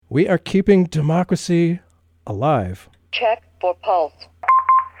We are keeping democracy alive. Check for pulse.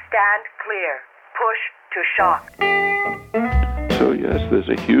 Stand clear. Push to shock. So yes, there's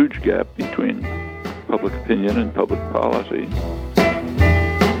a huge gap between public opinion and public policy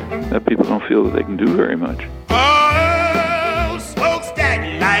that people don't feel that they can do very much. Oh,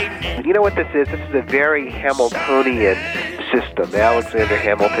 smokestack lightning. You know what this is? This is a very Hamiltonian system. Alexander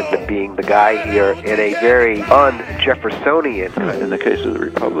Hamilton being the guy here in a very un-Jeffersonian. In the case of the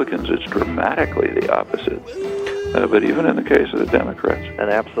Republicans, it's dramatically the opposite. But even in the case of the Democrats. An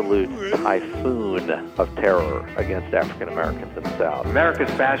absolute typhoon of terror against African Americans in the South. America's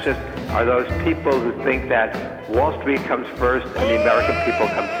fascists are those people who think that Wall Street comes first and the American people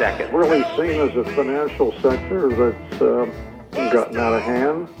come second. Really seen as a financial sector that's gotten out of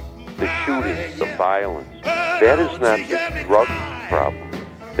hand. The shootings, the violence, that is not the drug problem.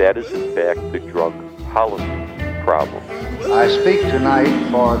 That is, in fact, the drug policy problem. I speak tonight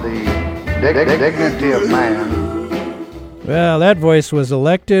for the dignity of man. Well, that voice was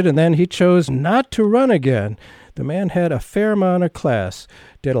elected, and then he chose not to run again. The man had a fair amount of class,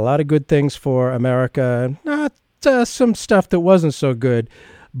 did a lot of good things for America, not some stuff that wasn't so good.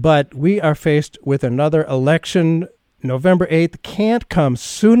 But we are faced with another election. November 8th can't come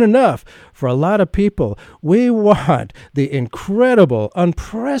soon enough for a lot of people. We want the incredible,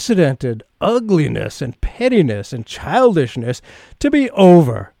 unprecedented ugliness and pettiness and childishness to be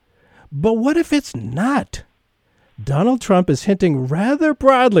over. But what if it's not? Donald Trump is hinting rather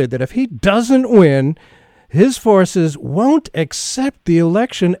broadly that if he doesn't win, his forces won't accept the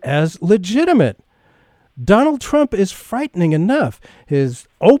election as legitimate. Donald Trump is frightening enough. His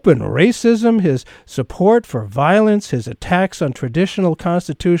open racism, his support for violence, his attacks on traditional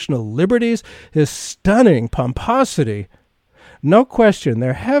constitutional liberties, his stunning pomposity. No question,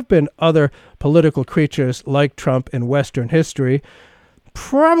 there have been other political creatures like Trump in Western history.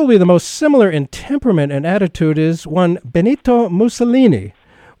 Probably the most similar in temperament and attitude is one Benito Mussolini.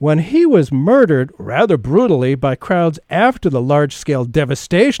 When he was murdered rather brutally by crowds after the large-scale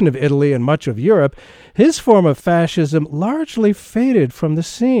devastation of Italy and much of Europe, his form of fascism largely faded from the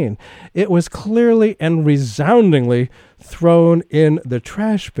scene. It was clearly and resoundingly thrown in the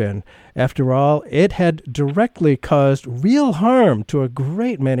trash bin. After all, it had directly caused real harm to a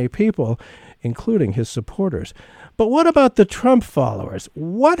great many people, including his supporters. But what about the Trump followers?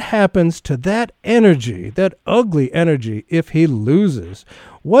 What happens to that energy, that ugly energy, if he loses?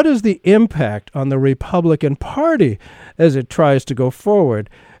 What is the impact on the Republican Party as it tries to go forward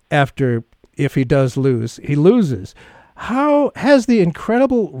after, if he does lose, he loses? How has the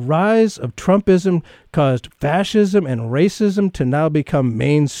incredible rise of Trumpism caused fascism and racism to now become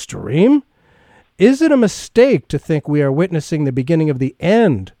mainstream? Is it a mistake to think we are witnessing the beginning of the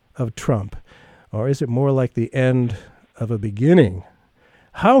end of Trump? Or is it more like the end of a beginning?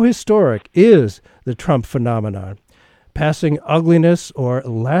 How historic is the Trump phenomenon? Passing ugliness or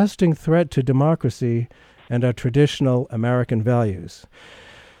lasting threat to democracy and our traditional American values?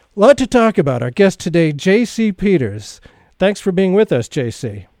 A lot to talk about. Our guest today, J.C. Peters. Thanks for being with us,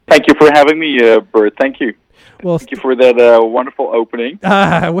 J.C. Thank you for having me, Bert. Thank you. Well, thank you for that wonderful opening.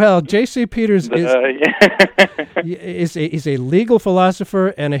 Well, J.C. Peters is a legal philosopher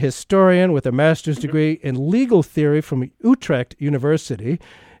and a historian with a master's degree in legal theory from Utrecht University.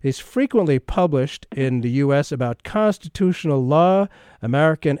 He's frequently published in the U.S. about constitutional law,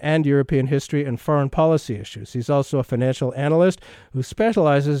 American and European history, and foreign policy issues. He's also a financial analyst who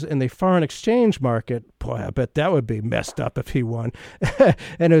specializes in the foreign exchange market. Boy, I bet that would be messed up if he won.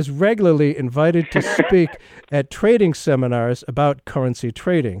 And is regularly invited to speak at trading seminars about currency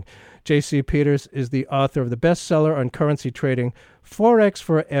trading. J.C. Peters is the author of the bestseller on currency trading, Forex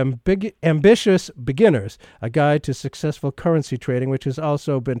for Ambitious Beginners, a guide to successful currency trading, which has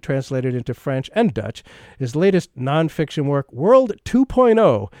also been translated into French and Dutch. His latest nonfiction work, World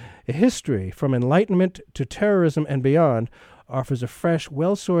 2.0, A History from Enlightenment to Terrorism and Beyond, offers a fresh,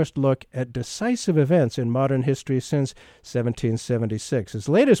 well-sourced look at decisive events in modern history since 1776. His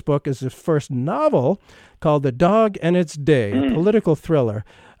latest book is his first novel called The Dog and Its Day, a political thriller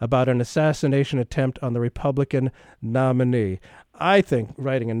about an assassination attempt on the Republican nominee. I think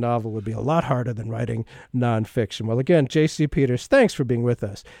writing a novel would be a lot harder than writing nonfiction. Well, again, J.C. Peters, thanks for being with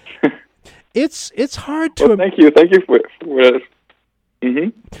us. It's hard to... Well, thank you for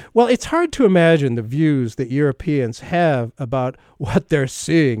Well, it's hard to imagine the views that Europeans have about what they're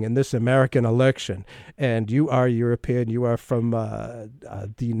seeing in this American election. And you are European. You are from the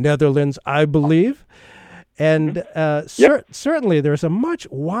Netherlands, I believe. And certainly there's a much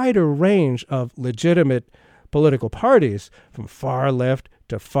wider range of legitimate political parties, from far left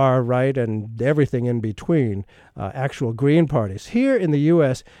to far right and everything in between, actual Green parties. Here in the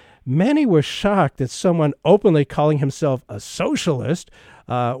U.S., many were shocked that someone openly calling himself a socialist,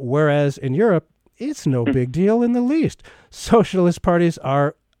 whereas in Europe, it's no big deal in the least. Socialist parties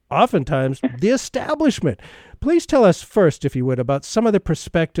are oftentimes the establishment. Please tell us first, if you would, about some of the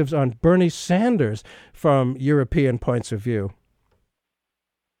perspectives on Bernie Sanders from European points of view.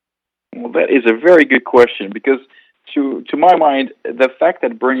 Well, that is a very good question, because to my mind, the fact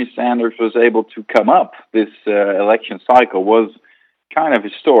that Bernie Sanders was able to come up this election cycle was kind of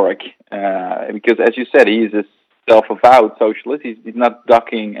historic, because, as you said, he's a self-avowed socialist. He's not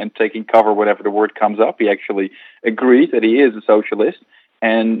ducking and taking cover whenever the word comes up. He actually agrees that he is a socialist,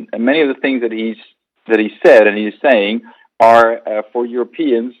 and many of the things that he said and he's saying are, for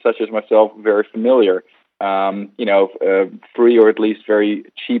Europeans such as myself, very familiar. Free or at least very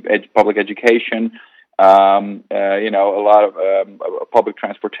cheap public education, a lot of public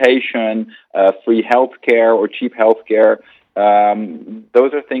transportation, free healthcare or cheap healthcare.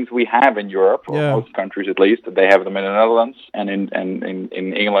 Those are things we have in Europe, or most countries at least. They have them in the Netherlands and in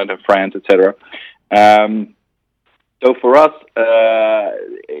England and France, etc. So for us,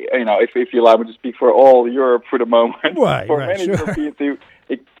 if you allow me to speak for all Europe for the moment, many Europeans,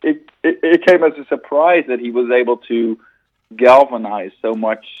 it came as a surprise that he was able to galvanize so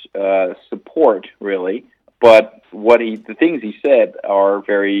much support, really. But the things he said are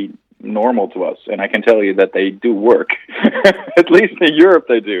very normal to us, and I can tell you that they do work. At least in Europe,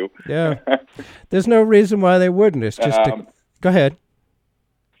 they do. Yeah, there's no reason why they wouldn't. It's just go ahead.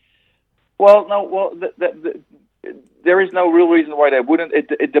 Well, no. There is no real reason why they wouldn't.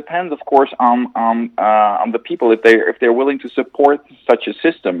 It depends, of course, on the people if they're willing to support such a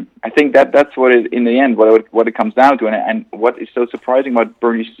system. I think that's what it, in the end what it comes down to. And what is so surprising about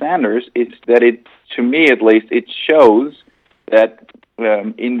Bernie Sanders is that to me at least, it shows that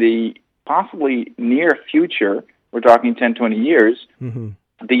in the possibly near future, we're talking 10, 20 years,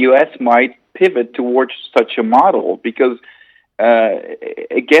 the U.S. might pivot towards such a model, because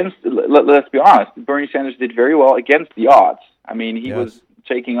let's be honest, Bernie Sanders did very well against the odds. I mean, he was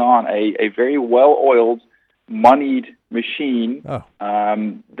taking on a very well-oiled, moneyed machine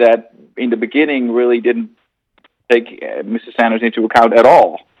that in the beginning really didn't take Mrs. Sanders into account at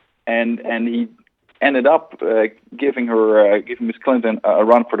all. And he ended up giving Miss Clinton a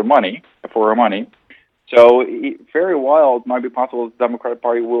run for her money. So very well, it might be possible the Democratic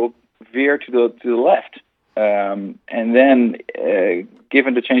Party will veer to the left. And then,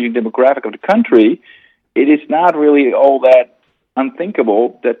 given the changing demographic of the country, it is not really all that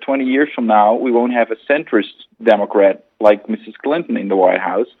unthinkable that 20 years from now we won't have a centrist Democrat like Mrs. Clinton in the White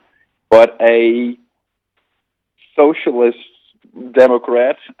House, but a socialist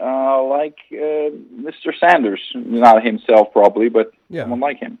Democrat like Mr. Sanders. Not himself probably, but someone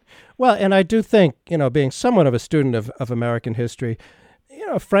like him. Well, and I do think, being somewhat of a student of American history,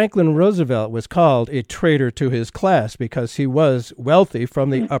 Franklin Roosevelt was called a traitor to his class because he was wealthy from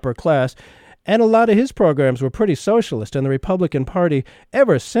the upper class, and a lot of his programs were pretty socialist. And the Republican Party,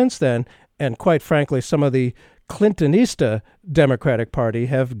 ever since then, and quite frankly, some of the Clintonista Democratic Party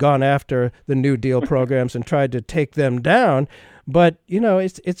have gone after the New Deal programs and tried to take them down. But,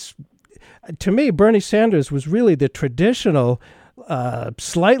 it's to me, Bernie Sanders was really the traditional,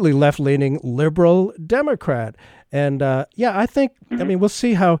 slightly left-leaning liberal Democrat. And I think, we'll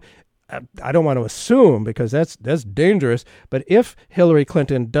see how. I don't want to assume, because that's dangerous. But if Hillary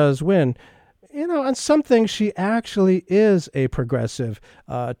Clinton does win, on some things she actually is a progressive,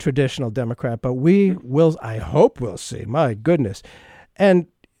 traditional Democrat. But I hope we'll see. My goodness. And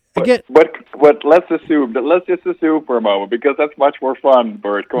again, but let's just assume for a moment, because that's much more fun,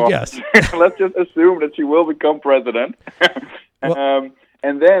 Bert. Come on. Yes. Let's just assume that she will become president,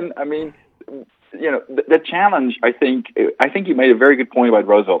 and then the challenge. I think you made a very good point about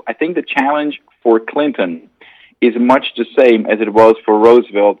Roosevelt. I think the challenge for Clinton is much the same as it was for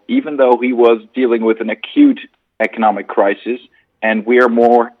Roosevelt, even though he was dealing with an acute economic crisis, and we're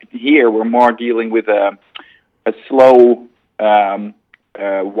more dealing with a slow,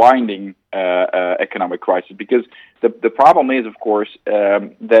 winding economic crisis. Because the problem is, of course,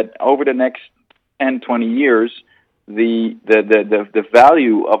 that over the next 10, 20 years, the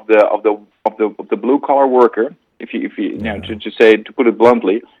value of the blue collar worker, to put it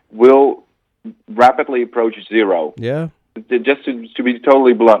bluntly, will rapidly approach zero. Yeah. Just to be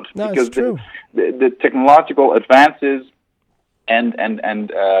totally blunt, because the technological advances and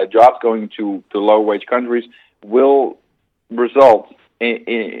jobs going to lower wage countries will result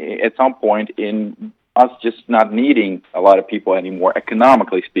at some point in us just not needing a lot of people anymore,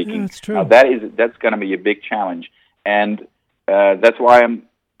 economically speaking. Yeah, that's true. That's going to be a big challenge, and that's why I'm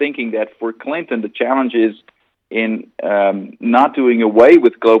thinking that for Clinton, the challenge is in not doing away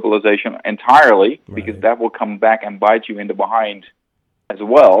with globalization entirely, because that will come back and bite you in the behind as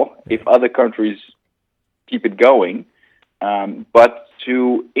well if other countries keep it going, but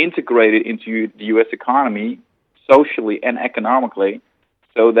to integrate it into the U.S. economy socially and economically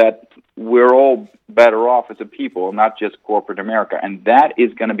so that we're all better off as a people, not just corporate America. And that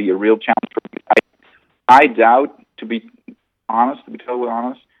is going to be a real challenge for me. I doubt, to be totally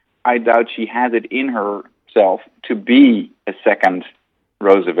honest, I doubt she has it in herself to be a second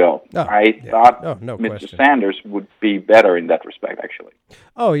Roosevelt. I thought Mr. question. Sanders would be better in that respect, actually.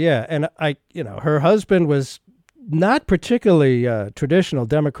 Oh, yeah. And her husband was not particularly traditional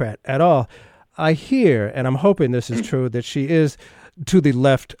Democrat at all. I hear, and I'm hoping this is true, that she is to the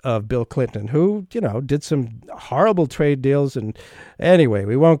left of Bill Clinton, who, did some horrible trade deals. And anyway,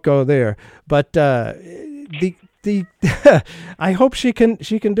 we won't go there. But I hope she can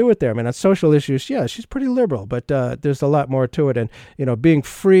do it there. I mean, on social issues, yeah, she's pretty liberal, but there's a lot more to it. And, being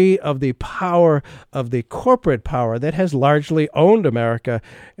free of the power of the corporate power that has largely owned America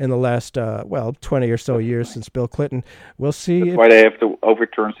in the last, 20 or so years since Bill Clinton. We'll see. That's why they have to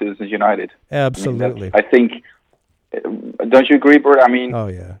overturn Citizens United. Absolutely. I think, don't you agree, Bert? I mean, oh,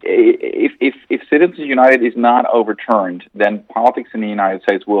 yeah. If Citizens United is not overturned, then politics in the United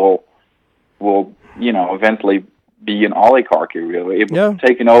States will eventually be an oligarchy, really. It will be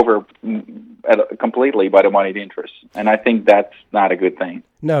taken over completely by the moneyed interests. And I think that's not a good thing.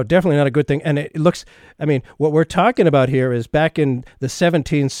 No, definitely not a good thing. And it looks, what we're talking about here is back in the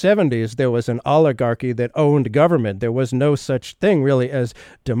 1770s, there was an oligarchy that owned government. There was no such thing, really, as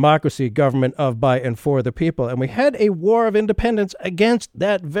democracy, government of, by, and for the people. And we had a war of independence against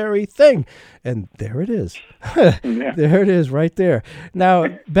that very thing. And there it is. There it is right there. Now,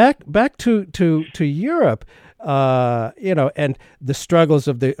 back to Europe. And the struggles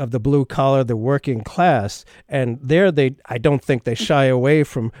of the blue collar, the working class, and I don't think they shy away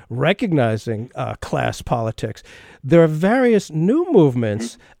from recognizing class politics. There are various new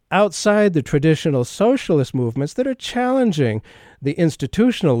movements outside the traditional socialist movements that are challenging the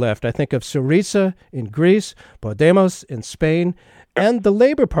institutional left. I think of Syriza in Greece, Podemos in Spain, and the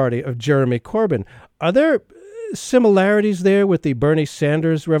Labour Party of Jeremy Corbyn. Are there similarities there with the Bernie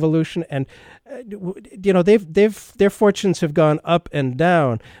Sanders revolution? And their fortunes have gone up and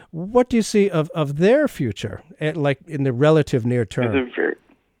down. What do you see of their future, like in the relative near term?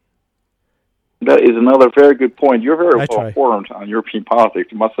 That is another very good point. You're very well informed on European politics,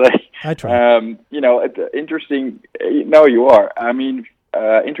 I must say. I try. Interesting. No, you are. I mean,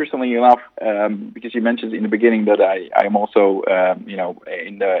 interestingly enough, because you mentioned in the beginning that I am also,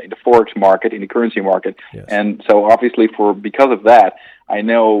 in the forex market, in the currency market, and so obviously because of that, I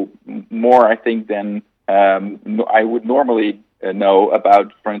know more, I think, than I would normally know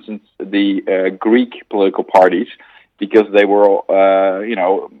about, for instance, the Greek political parties, because they were,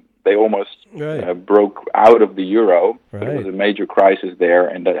 they almost broke out of the euro. Right. There was a major crisis there,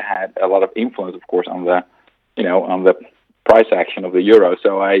 and that had a lot of influence, of course, on the price action of the euro.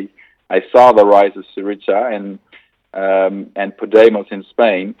 So I saw the rise of Syriza and Podemos in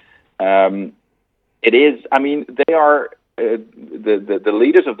Spain. It is, they are the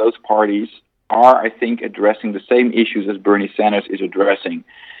leaders of those parties are, I think, addressing the same issues as Bernie Sanders is addressing,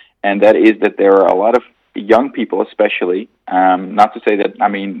 and that is that there are a lot of young people, especially. Not to say that,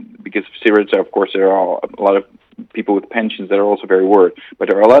 because of Syriza, of course, there are a lot of people with pensions that are also very worried. But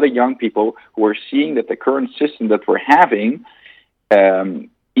there are a lot of young people who are seeing that the current system that we're having,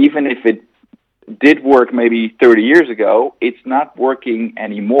 even if it did work maybe 30 years ago, it's not working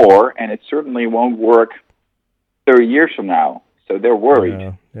anymore, and it certainly won't work 30 years from now. So they're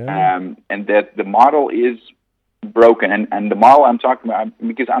worried. And that the model is broken. And the model I'm talking about,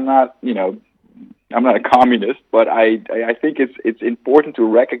 because I'm not a communist, but I think it's important to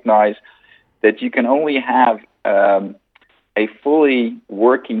recognize that you can only have a fully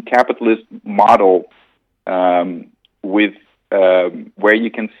working capitalist model with where you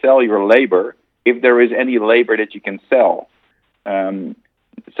can sell your labor if there is any labor that you can sell.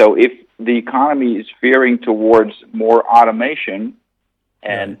 So if the economy is veering towards more automation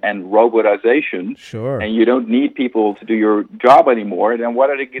and robotization, and you don't need people to do your job anymore, then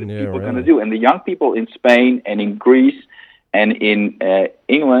what are the people going to do? And the young people in Spain and in Greece and in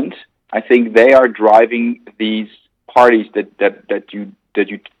England, I think they are driving these parties that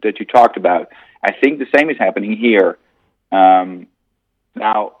you talked about. I think the same is happening here.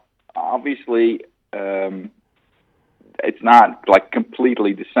 Now, obviously, it's not like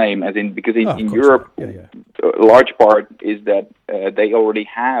completely the same as because in Europe, a large part is that they already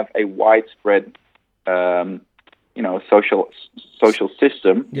have a widespread social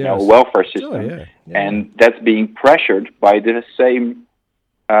system, yes. a welfare system, and that's being pressured by the same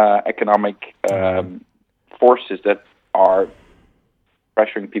economic forces that are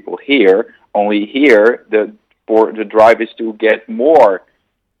pressuring people here. Only here, the drive is to get more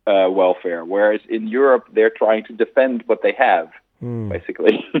welfare, whereas in Europe they're trying to defend what they have,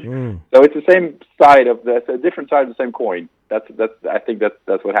 basically. So it's the same side of a different side of the same coin. I think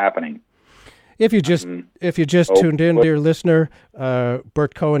that's what's happening. If you just tuned in, dear listener,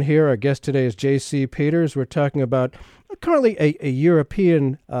 Bert Cohen here. Our guest today is J.C. Peters. We're talking about currently a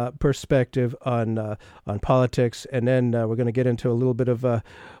European perspective on politics, and then we're going to get into a little bit of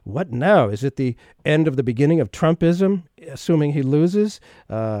what now? Is it the end of the beginning of Trumpism, assuming he loses?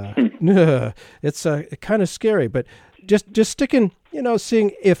 It's kind of scary, but just sticking,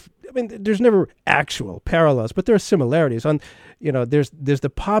 seeing if. I mean, there's never actual parallels, but there are similarities. There's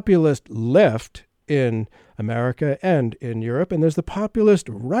the populist left in America and in Europe, and there's the populist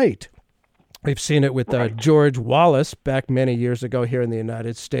right. We've seen it with George Wallace back many years ago here in the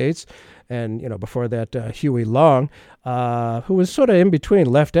United States, and before that Huey Long, who was sort of in between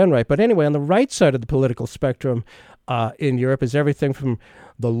left and right. But anyway, on the right side of the political spectrum in Europe is everything from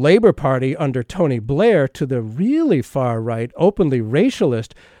the Labour Party under Tony Blair to the really far right, openly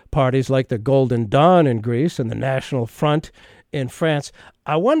racialist parties like the Golden Dawn in Greece and the National Front in France.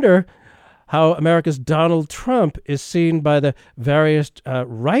 I wonder how America's Donald Trump is seen by the various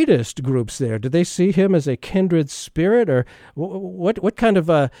rightist groups there. Do they see him as a kindred spirit, or what kind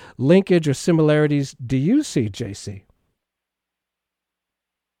of linkage or similarities do you see, JC?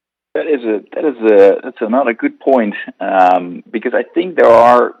 That's another good point, because I think there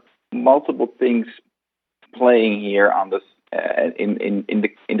are multiple things playing here on this. In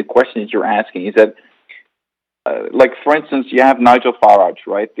the question that you're asking, is that like, for instance, you have Nigel Farage,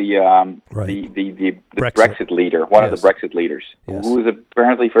 right? The Brexit leader, one of the Brexit leaders, who is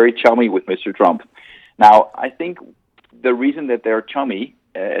apparently very chummy with Mr. Trump. Now, I think the reason that they're chummy,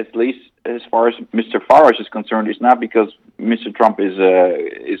 at least as far as Mr. Farage is concerned, is not because Mr. Trump is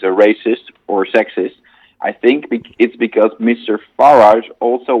a racist or sexist. I think it's because Mr. Farage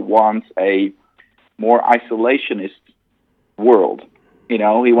also wants a more isolationist world. He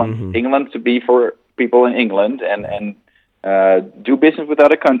wants England to be for people in England and do business with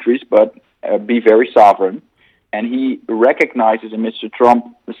other countries, but be very sovereign. And he recognizes in Mr. Trump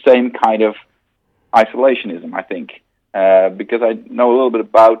the same kind of isolationism, I think, because I know a little bit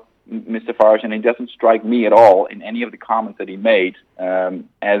about Mr. Farage, and he doesn't strike me at all in any of the comments that he made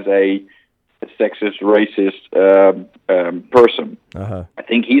as a sexist, racist person. I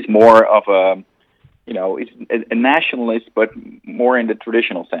think he's more of a he's a nationalist, but more in the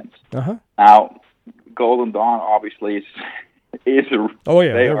traditional sense. Now, Golden Dawn obviously is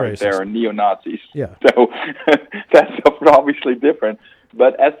they're neo-Nazis. Yeah. So that's obviously different.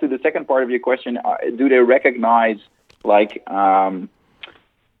 But as to the second part of your question, do they recognize, like, shall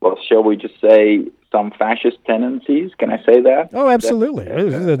we just say, some fascist tendencies? Can I say that? Oh, absolutely.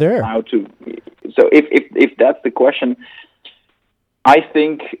 They're there. So if that's the question, I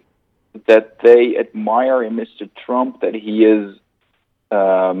think that they admire in Mr. Trump that he is,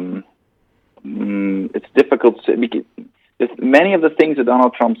 it's difficult to say, because many of the things that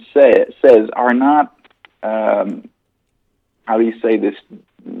Donald Trump says are not, how do you say this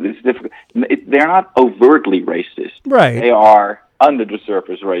difficult, they're not overtly racist. Right. They are under the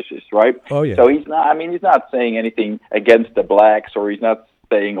surface racist, right? Oh, yeah. So he's not saying anything against the blacks, or he's not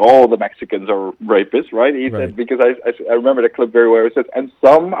saying all the Mexicans are rapists, right? He said, because I remember the clip very well. It says, and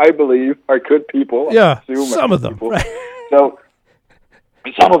some, I believe, are good people. Yeah, some of them. Right. So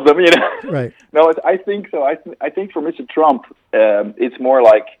some of them, Right. No, I think so. I think for Mr. Trump, it's more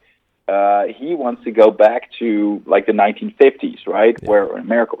like he wants to go back to like the 1950s, right, where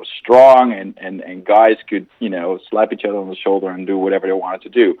America was strong and guys could slap each other on the shoulder and do whatever they wanted to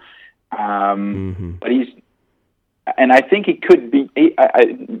do. But and I think he could be,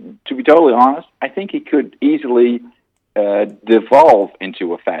 to be totally honest, I think he could easily devolve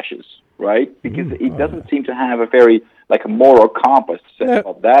into a fascist, right? Because he doesn't seem to have a very, like, a moral compass to say,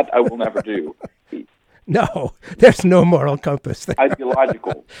 well, that I will never do. No, there's no moral compass there.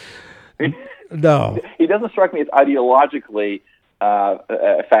 Ideological. No. He doesn't strike me as ideologically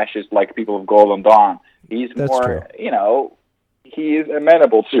a fascist like people of Golden Dawn. He's more, he is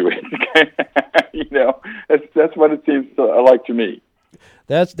amenable to it. That's what it seems like to me.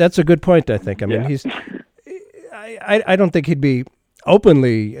 That's a good point, I think. I mean, I don't think he'd be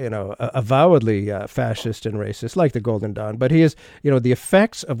openly, avowedly fascist and racist like the Golden Dawn, but he is, the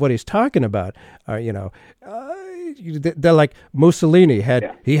effects of what he's talking about are, they're like Mussolini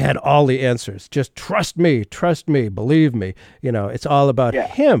he had all the answers. Just trust me, believe me. It's all about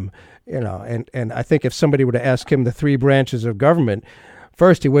him. And I think if somebody were to ask him the three branches of government,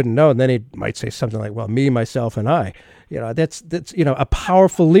 first he wouldn't know, and then he might say something like, "Well, me, myself, and I." That's a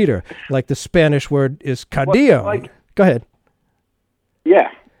powerful leader. Like the Spanish word is caudillo. Go ahead.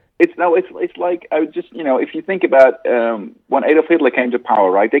 Yeah. It's like if you think about when Adolf Hitler came to power,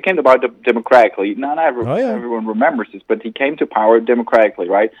 right? They came to power democratically. Not everyone remembers this, but he came to power democratically,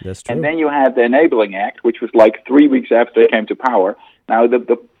 right? That's true. And then you had the Enabling Act, which was like 3 weeks after they came to power. Now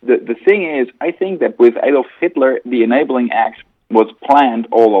the thing is, I think that with Adolf Hitler, the Enabling Act was planned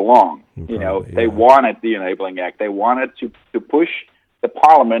all along. They wanted the Enabling Act. They wanted to push the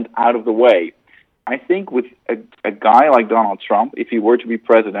parliament out of the way. I think with a guy like Donald Trump, if he were to be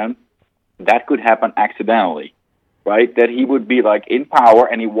president, that could happen accidentally, right? That he would be like in power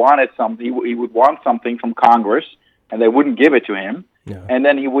and he wanted something, he would want something from Congress and they wouldn't give it to him. Yeah. And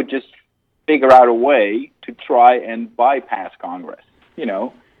then he would just figure out a way to try and bypass Congress,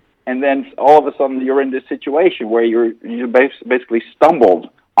 and then all of a sudden you're in this situation where you basically stumbled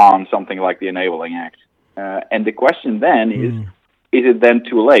on something like the Enabling Act. And the question then is it then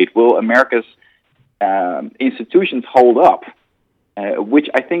too late? Will America's institutions hold up, which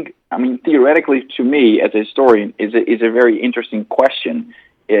I think, theoretically, to me as a historian, is a very interesting question.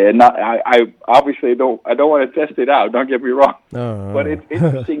 I obviously don't want to test it out. Don't get me wrong, but it's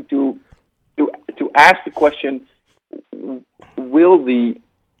interesting to ask the question: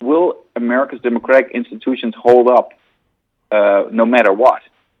 Will America's democratic institutions hold up no matter what,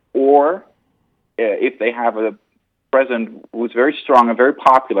 or if they have a president who's very strong and very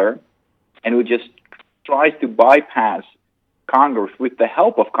popular, and who just tries to bypass Congress with the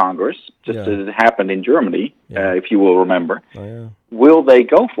help of Congress, just as it happened in Germany, if you will remember, will they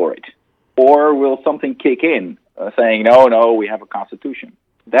go for it? Or will something kick in saying, no, we have a constitution?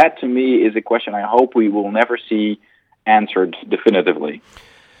 That, to me, is a question I hope we will never see answered definitively.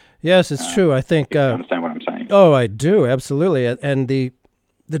 Yes, it's true. I think... you understand what I'm saying? Oh, I do, absolutely. And the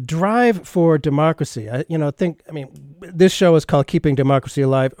drive for democracy, this show is called Keeping Democracy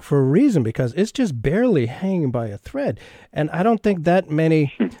Alive for a reason, because it's just barely hanging by a thread. And I don't think that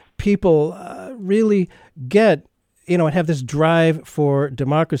many people really get, and have this drive for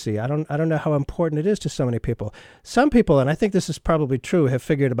democracy. I don't know how important it is to so many people. Some people, and I think this is probably true, have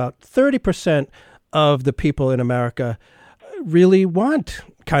figured about 30% of the people in America really want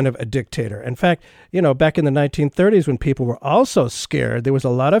kind of a dictator. In fact, back in the 1930s when people were also scared, there was a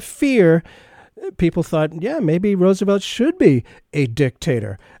lot of fear. People thought, maybe Roosevelt should be a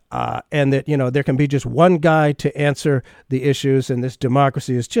dictator, and that, there can be just one guy to answer the issues, and this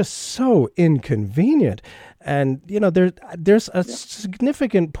democracy is just so inconvenient. And, there's a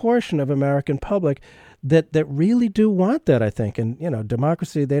significant portion of American public that really do want that, I think. And,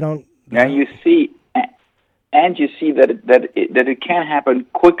 democracy, they don't... Now you see that it can happen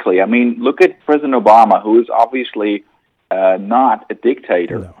quickly. Look at President Obama, who is obviously not a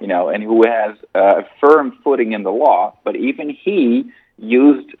dictator, and who has a firm footing in the law. But even he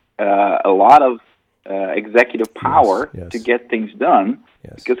used a lot of executive power to get things done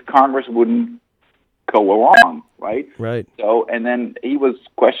because Congress wouldn't go along, right? Right. So, and then he was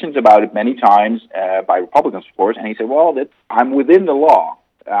questioned about it many times by Republicans, of course, and he said, "Well, I'm within the law."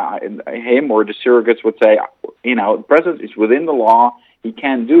 And him or the surrogates would say, the president is within the law, he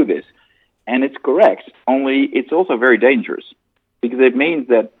can do this. And it's correct, only it's also very dangerous, because it means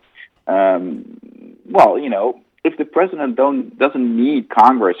that, if the president doesn't need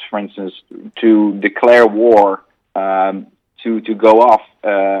Congress, for instance, to declare war, to go off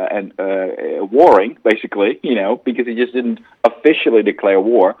and warring, basically, because he just didn't officially declare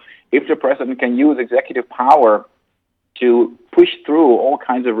war, if the president can use executive power to push through all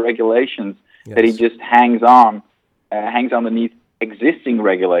kinds of regulations that he just hangs underneath existing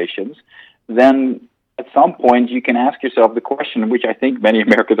regulations, then at some point you can ask yourself the question, which I think many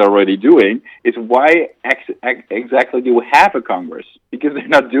Americans are already doing, is why exactly do we have a Congress? Because they're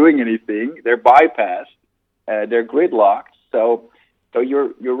not doing anything, they're bypassed, they're gridlocked. So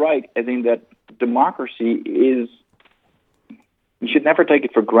you're right. I think that democracy is, you should never take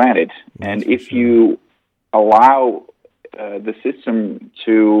it for granted. And if you allow the system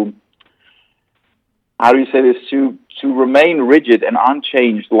to, to remain rigid and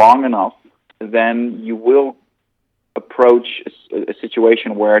unchanged long enough, then you will approach a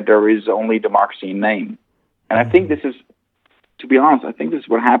situation where there is only democracy in name. And I think this is, to be honest, I think this is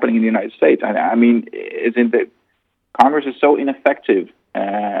what's happening in the United States. Is in that Congress is so ineffective,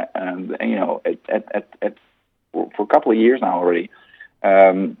 and for a couple of years now already.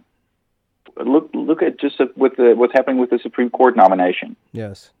 look at just what's happening with the Supreme Court nomination.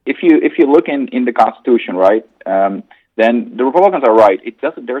 Yes. If you look in the Constitution, right, then the Republicans are right.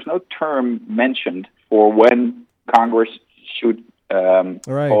 There's no term mentioned for when Congress should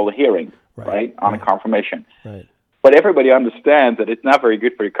hold a hearing, right, on a confirmation. Right. But everybody understands that it's not very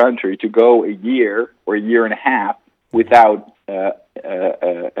good for the country to go a year or a year and a half without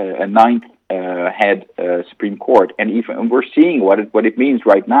a ninth head Supreme Court, and we're seeing what it means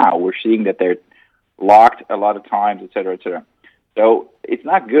right now. We're seeing that they're locked a lot of times, et cetera, et cetera. So it's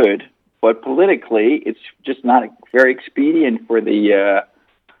not good, but politically, it's just not very expedient for the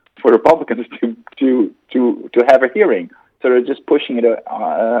Republicans to have a hearing. So they're just pushing it,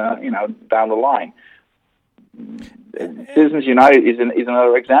 down the line. Citizens United is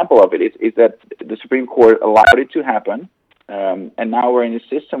another example of it. Is that the Supreme Court allowed it to happen, and now we're in a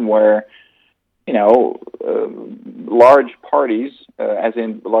system where, large parties, as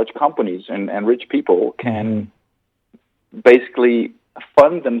in large companies and rich people, can basically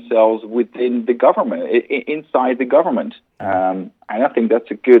fund themselves within the government, inside the government. And I think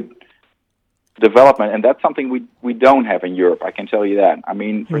that's a good development, and that's something we don't have in Europe. I can tell you that. I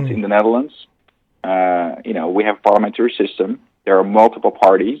mean, for instance, in the Netherlands, we have a parliamentary system. There are multiple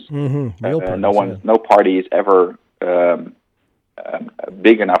parties. Parties, no party is ever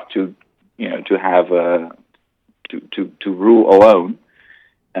big enough to have to rule alone.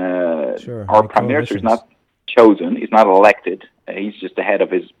 Our prime minister is not chosen; he's not elected. He's just the head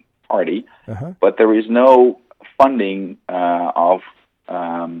of his party. But there is no funding of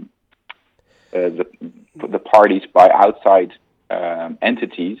the parties by outside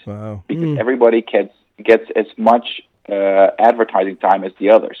entities, because everybody gets as much advertising time as the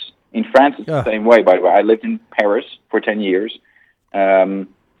others. In France, it's the same way. By the way, I lived in Paris for 10 years. And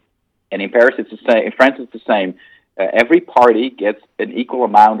in Paris, it's the same. In France, it's the same. Every party gets an equal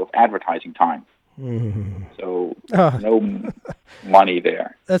amount of advertising time. So no money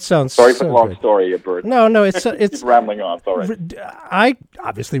there. That sounds sorry for the long story, Bert. No, it's keep rambling on. Sorry. I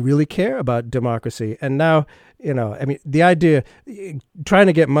obviously really care about democracy, and now the idea trying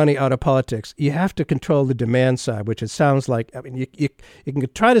to get money out of politics, you have to control the demand side, which it sounds like. I mean, you can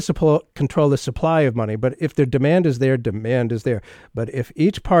try to control the supply of money, but if the demand is there, demand is there. But if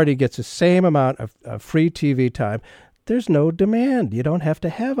each party gets the same amount of free TV time, there's no demand. You don't have to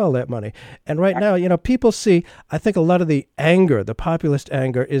have all that money. And right now, people see, I think a lot of the anger, the populist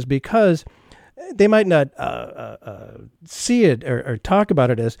anger, is because they might not see it or talk about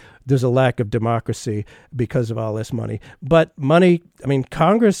it as there's a lack of democracy because of all this money. But money,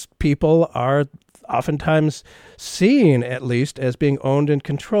 Congress people are oftentimes seen, at least, as being owned and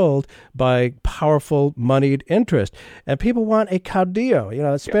controlled by powerful, moneyed interest. And people want a caudillo,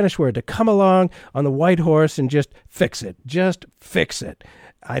 a Spanish word, to come along on the white horse and just fix it. Just fix it.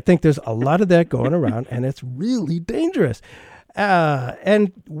 I think there's a lot of that going around, and it's really dangerous.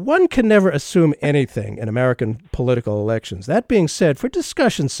 And one can never assume anything in American political elections. That being said, for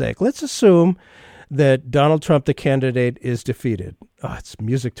discussion's sake, let's assume that Donald Trump, the candidate, is defeated. Oh, it's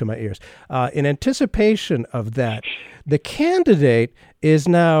music to my ears. In anticipation of that, the candidate is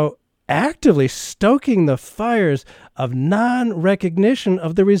now actively stoking the fires of non-recognition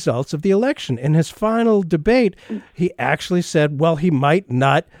of the results of the election. In his final debate, he actually said, well, he might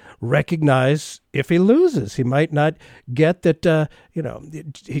not recognize if he loses. He might not get that,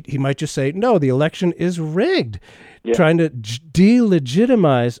 he might just say, no, the election is rigged, trying to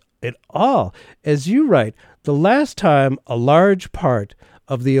delegitimize it all. As you write, the last time a large part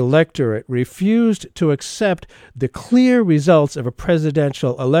of the electorate refused to accept the clear results of a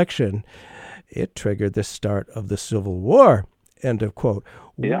presidential election, it triggered the start of the Civil War. End of quote.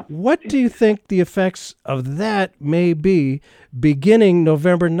 Yeah. What do you think the effects of that may be beginning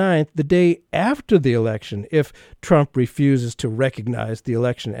November 9th, the day after the election, if Trump refuses to recognize the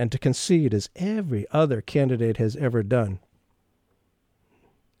election and to concede as every other candidate has ever done?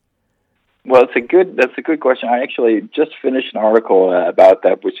 Well, that's a good question. I actually just finished an article about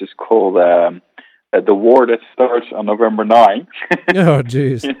that, which is called "The War That Starts on November 9." Oh,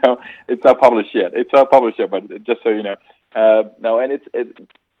 geez. It's not published yet. But just so you know, no. And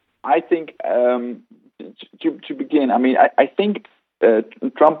I think to begin, I think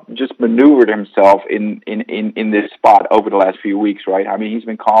Trump just maneuvered himself in this spot over the last few weeks, right? He's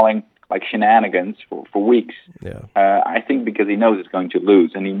been calling like shenanigans for weeks. Yeah. I think because he knows it's going to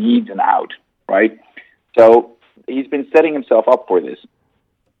lose and he needs an out, right? So he's been setting himself up for this.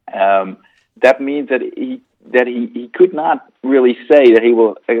 That means that he could not really say that he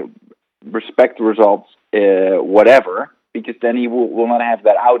will respect the results, whatever, because then he will not have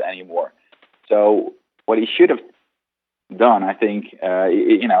that out anymore. So what he should have done. I think I'm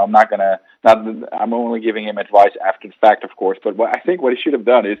only giving him advice after the fact, of course. But what he should have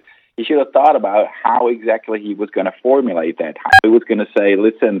done is he should have thought about how exactly he was going to formulate that. How he was going to say,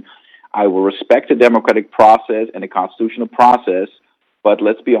 "Listen, I will respect the democratic process and the constitutional process, but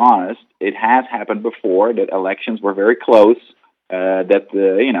let's be honest, it has happened before that elections were very close.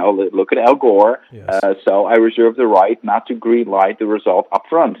 Look at Al Gore. Yes. So I reserve the right not to green light the result up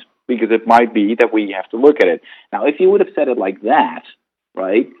front, because it might be that we have to look at it." Now, if you would have said it like that,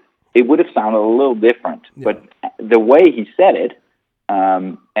 right, it would have sounded a little different. Yeah. But the way he said it,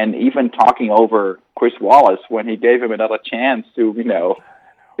 and even talking over Chris Wallace when he gave him another chance to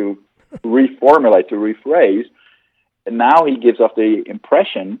reformulate, to rephrase, and now he gives off the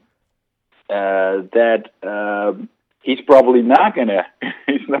impression that he's probably not gonna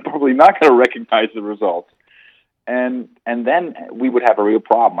recognize the results. And then we would have a real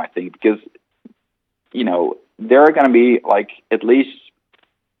problem, I think, because, there are going to be at least,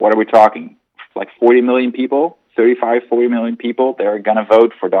 what are we talking, 40 million people, 35, 40 million people, they're going to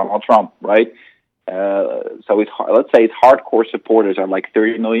vote for Donald Trump, right? So let's say his hardcore supporters are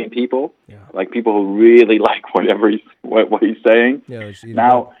 30 million people, people who really like what he's saying. Yeah,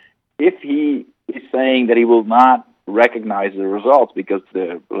 now, if he is saying that he will not recognize the results because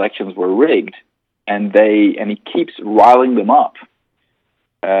the elections were rigged, and he keeps riling them up,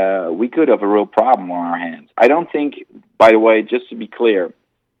 we could have a real problem on our hands. I don't think, by the way, just to be clear,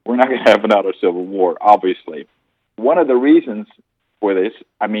 we're not going to have another civil war, obviously. One of the reasons for this,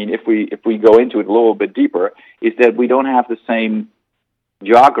 if we go into it a little bit deeper, is that we don't have the same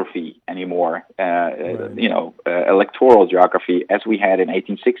geography anymore, electoral geography as we had in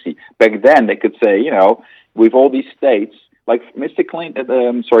 1860. Back then, they could say, with all these states, like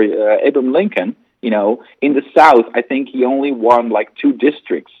Abraham Lincoln, in the South, I think he only won 2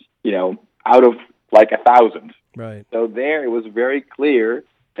 districts, out of 1,000. Right. So there, it was very clear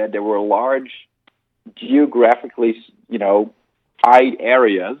that there were large, geographically, tight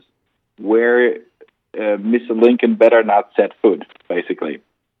areas where Mr. Lincoln better not set foot, basically.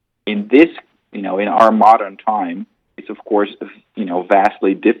 In this, in our modern time, it's of course,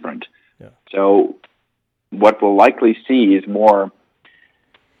 vastly different. Yeah. So what we'll likely see is more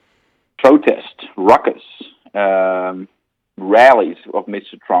protest, ruckus, rallies of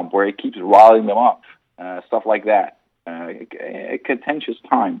Mr. Trump, where he keeps riling them up, stuff like that. A contentious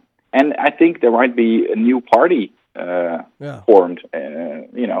time. And I think there might be a new party formed,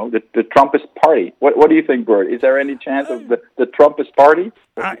 the Trumpist party. What do you think, Bert? Is there any chance of the Trumpist party?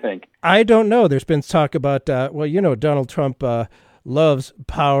 What do you think? I don't know. There's been talk about, Donald Trump loves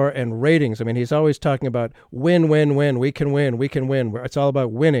power and ratings. He's always talking about win, win, win. We can win. It's all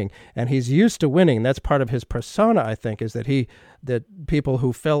about winning. And he's used to winning. That's part of his persona, I think, is that people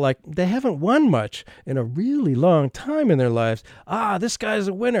who felt like they haven't won much in a really long time in their lives. This guy's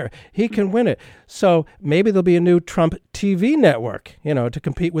a winner. He can win it. So maybe there'll be a new Trump TV network, to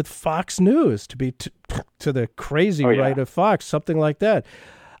compete with Fox News, to be to the crazy right of Fox, something like that.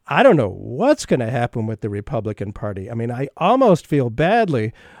 I don't know what's going to happen with the Republican Party. I almost feel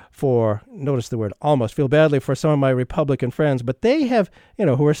badly for, notice the word almost, feel badly for some of my Republican friends, but they have,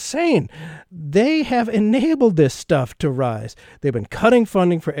 who are sane, they have enabled this stuff to rise. They've been cutting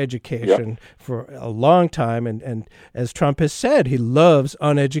funding for education for a long time, and as Trump has said, he loves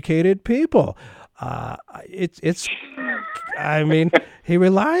uneducated people. He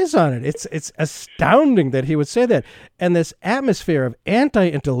relies on it. It's astounding that he would say that. And this atmosphere of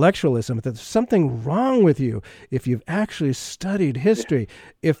anti-intellectualism, that there's something wrong with you if you've actually studied history,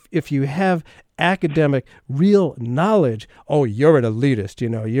 if you have academic, real knowledge. Oh, you're an elitist.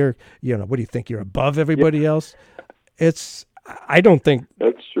 What do you think? You're above everybody else? I don't think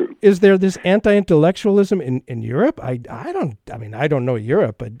that's true. Is there this anti-intellectualism in Europe? I don't know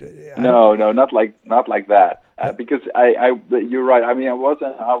Europe, but no, not like that. Because you're right. I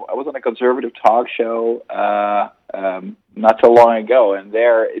was on a conservative talk show not so long ago, and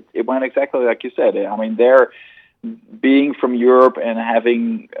there it went exactly like you said. There, being from Europe and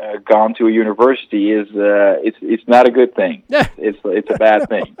having gone to a university is it's not a good thing. Yeah. It's a bad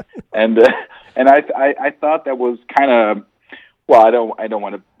thing, and I thought that was kind of. Well, I don't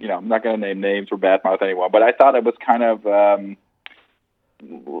want to, I'm not going to name names or badmouth anyone, but I thought it was kind of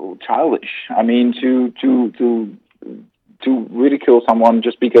childish. To ridicule someone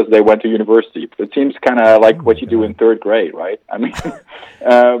just because they went to university. It seems kind of like what you do in third grade, right?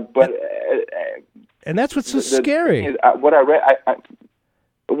 But and that's what's so scary. What I read,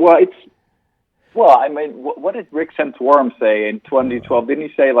 what did Rick Santorum say in 2012? Didn't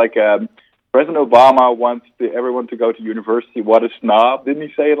he say President Obama wants everyone to go to university? What a snob! Didn't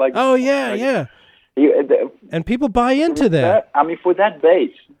he say Oh yeah, yeah. And people buy into that. I mean, for that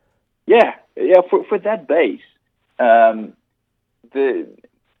base, for that base, I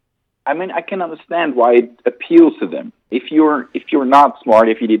mean, I can understand why it appeals to them. If you're not smart,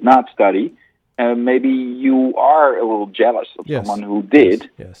 if you did not study, maybe you are a little jealous of someone who did.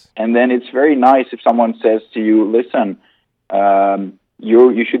 Yes. And then it's very nice if someone says to you, "Listen,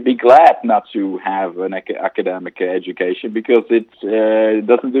 you should be glad not to have an academic education because it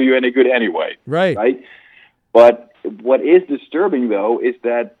doesn't do you any good anyway." Right. Right. But what is disturbing, though, is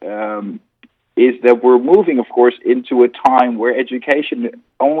that we're moving, of course, into a time where education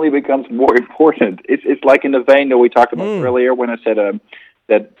only becomes more important. It's like in the vein that we talked about earlier when I said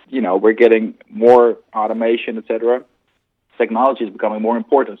that we're getting more automation, etc. Technology is becoming more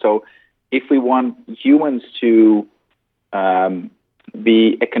important. So if we want humans to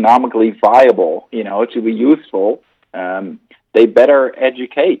be economically viable, to be useful, they better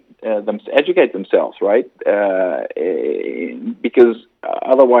educate themselves, right? Because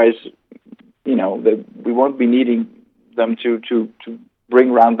otherwise, we won't be needing them to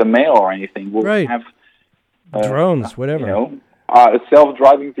bring around the mail or anything. We'll have drones, whatever.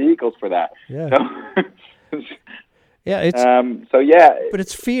 Self-driving vehicles for that. Yeah. But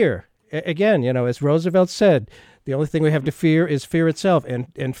it's fear. Again, as Roosevelt said, the only thing we have to fear is fear itself,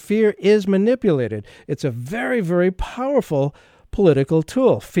 and fear is manipulated. It's a very, very powerful political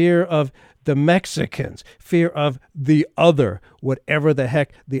tool. Fear of the Mexicans, fear of the other, whatever the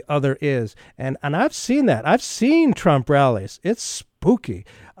heck the other is. And I've seen that. I've seen Trump rallies. It's spooky.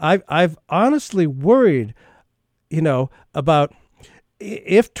 I've honestly worried, about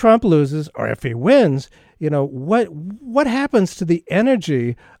if Trump loses or if he wins, what happens to the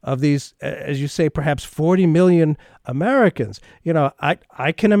energy of these, as you say, perhaps 40 million Americans?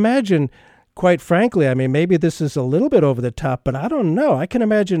 I can imagine, quite frankly, I mean, maybe this is a little bit over the top, but I don't know. I can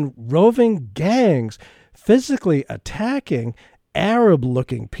imagine roving gangs physically attacking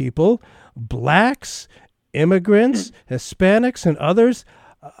Arab-looking people, blacks, immigrants, Hispanics, and others.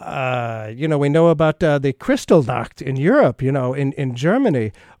 We know about the Kristallnacht in Europe, in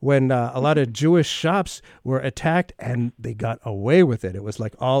Germany, when a lot of Jewish shops were attacked and they got away with it. It was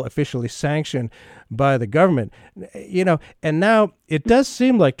like all officially sanctioned by the government, and now it does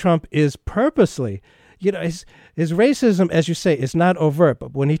seem like Trump is purposely, his racism, as you say, is not overt,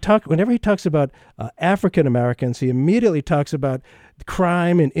 but whenever he talks about African Americans, he immediately talks about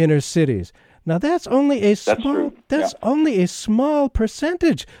crime in inner cities. Now that's only a small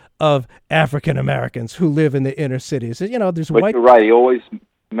percentage of African Americans who live in the inner cities. There's but white. You're right. He always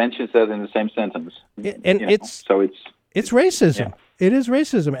mentions that in the same sentence. It's racism. Yeah. It is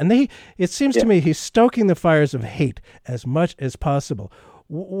racism, and it seems to me he's stoking the fires of hate as much as possible.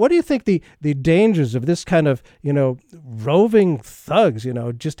 What do you think the dangers of this kind of, roving thugs,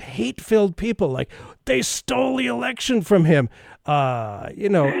 just hate-filled people, like they stole the election from him,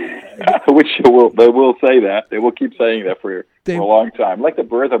 Which they will say that. They will keep saying that for a long time, like the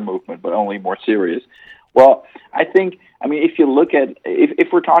birther movement, but only more serious. Well, if you look at,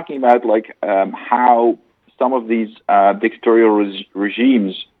 if we're talking about how some of these dictatorial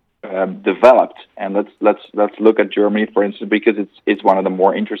regimes developed, and let's look at Germany, for instance, because it's one of the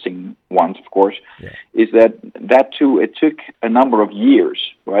more interesting ones, of course. Is that too? It took a number of years,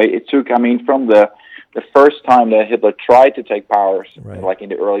 right? It took, from the first time that Hitler tried to take power, like in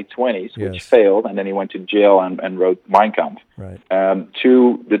the early 20s, which failed, and then he went to jail and wrote Mein Kampf. Right.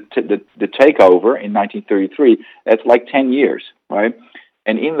 To the takeover in 1933, that's like 10 years, right?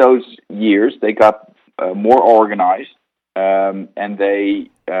 And in those years, they got more organized, and they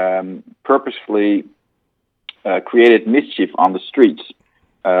purposefully created mischief on the streets,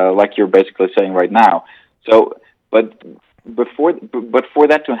 like you're basically saying right now. So, but for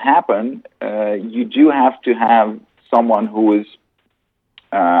that to happen, you do have to have someone who is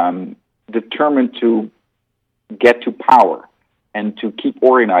determined to get to power and to keep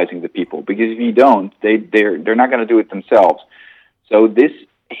organizing the people. Because if you don't, they're not going to do it themselves. So this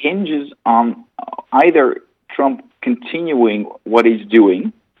hinges on either Trump continuing what he's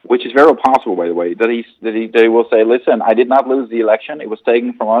doing, which is very possible, by the way, that they will say, "Listen, I did not lose the election; it was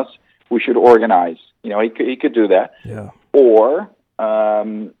taken from us. We should organize." He could do that. Yeah. Or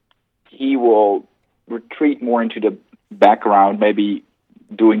he will retreat more into the background, maybe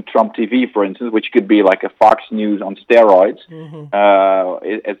doing Trump TV, for instance, which could be like a Fox News on steroids,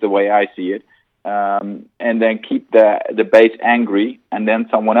 as the way I see it, and then keep the base angry, and then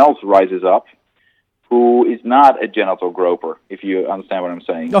someone else rises up who is not a genital groper, if you understand what I'm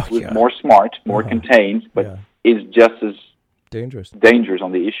saying. Who's more smart, more contained, but is just as dangerous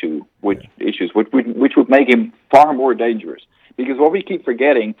on the issues, which would make him far more dangerous. Because what we keep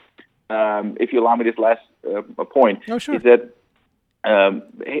forgetting, if you allow me this last point, sure. is that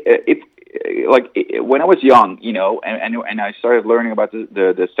when I was young, and I started learning about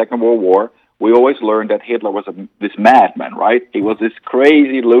the Second World War, we always learned that Hitler was this madman, right? He was this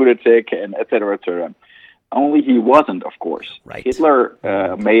crazy lunatic, and et cetera, et cetera. Only he wasn't, of course. Right. Hitler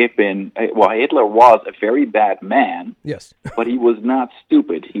may have been. Hitler was a very bad man. Yes. But he was not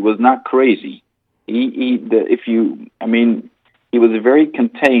stupid. He was not crazy. He was a very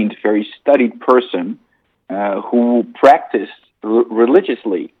contained, very studied person who practiced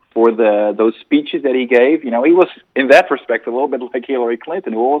religiously for those speeches that he gave. He was in that respect a little bit like Hillary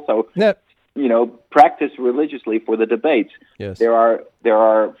Clinton, who also practiced religiously for the debates. Yes. There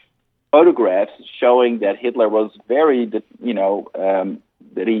are photographs showing that Hitler was very that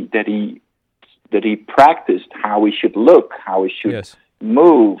he practiced how he should look, how he should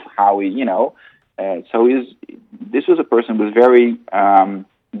move, how he so this was a person who was very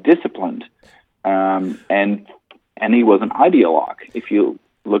disciplined, and he was an ideologue. If you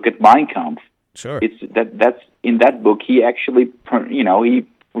look at Mein Kampf, sure, that's in that book. He actually he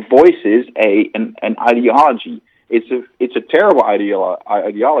voices an ideology. It's a terrible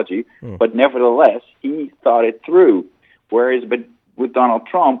ideology, but nevertheless he thought it through. Whereas, but with Donald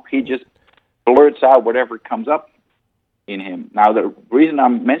Trump, he just blurts out whatever comes up in him. Now, the reason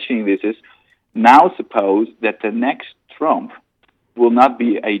I'm mentioning this is, now suppose that the next Trump will not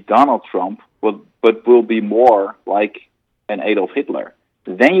be a Donald Trump, but will be more like an Adolf Hitler.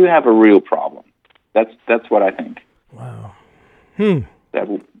 Then you have a real problem. That's what I think. Wow.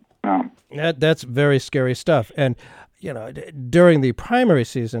 That's very scary stuff. And, during the primary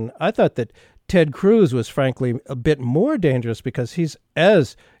season, I thought that Ted Cruz was frankly a bit more dangerous because he's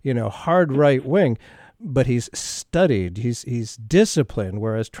as, hard right wing, but he's studied, he's disciplined,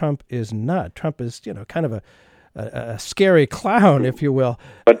 whereas Trump is not. Trump is, kind of a scary clown, if you will.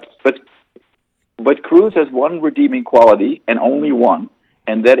 But Cruz has one redeeming quality, and only one,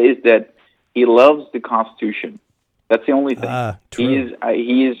 and that is that he loves the Constitution. That's the only thing. True.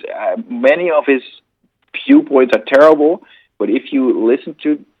 He is many of his viewpoints are terrible, but if you listen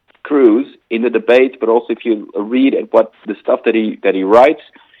to Cruz in the debates, but also if you read at what the stuff that he writes,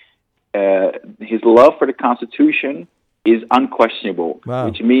 his love for the Constitution is unquestionable. Wow.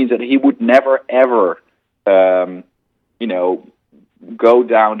 Which means that he would never ever, go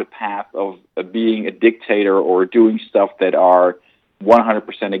down the path of being a dictator or doing stuff that are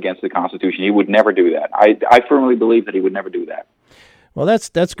 100% against the Constitution. He would never do that. I firmly believe that he would never do that. Well,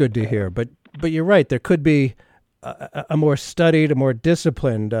 that's good to hear. But you're right. There could be a more studied, a more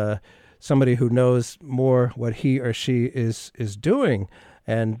disciplined, somebody who knows more what he or she is doing,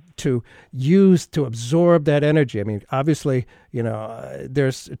 and to absorb that energy. I mean, obviously,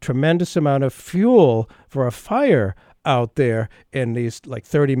 there's a tremendous amount of fuel for a fire out there in these like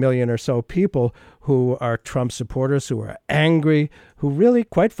 30 million or so people who are Trump supporters, who are angry, who really,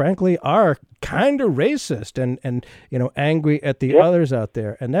 quite frankly, are kind of racist and angry at the others out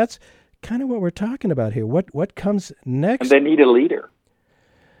there. And that's kind of what we're talking about here. What comes next? And they need a leader.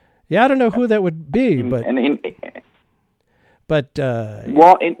 Yeah, I don't know who that would be, but in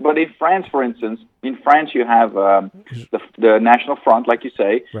France, for instance, in France you have the National Front, like you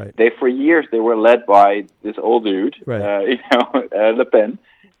say. Right. For years they were led by this old dude, right. Le Pen,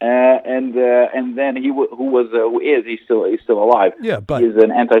 and then he's still alive. Yeah, but he's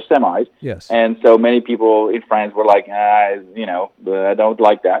an anti-Semite. Yes, and so many people in France were like, I don't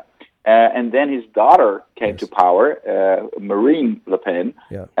like that. And then his daughter came to power, Marine Le Pen,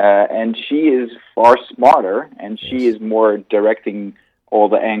 and she is far smarter, and she is more directing all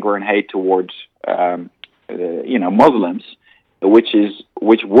the anger and hate towards, Muslims,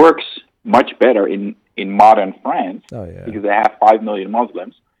 which works much better in modern France because they have 5 million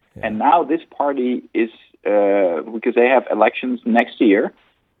Muslims. Yeah. And now this party is because they have elections next year.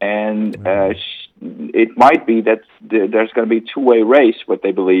 And it might be that there's going to be a two-way race, what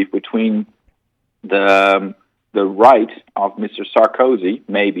they believe, between the right of Mr. Sarkozy,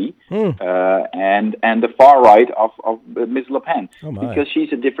 maybe, and the far right of Ms. Le Pen, because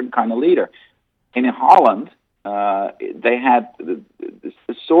she's a different kind of leader. And in Holland, they had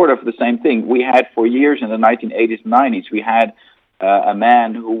sort of the same thing. We had for years in the 1980s and 90s, we had a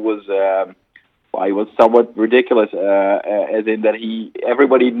man who was... he was somewhat ridiculous, as in that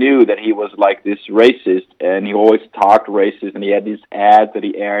everybody knew that he was like this racist, and he always talked racist, and he had these ads that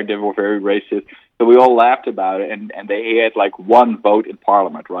he aired that were very racist. So we all laughed about it, and he had like one vote in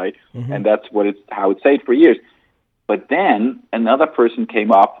Parliament, right? Mm-hmm. And that's how it stayed for years. But then another person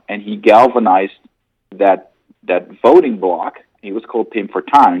came up, and he galvanized that voting bloc. He was called Pim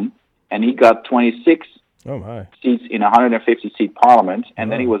Fortuyn, and he got 26 seats in a 150-seat parliament,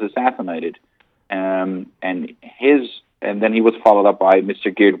 and then he was assassinated. And then he was followed up by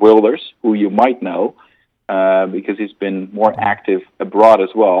Mr. Geert Wilders, who you might know, because he's been more active abroad as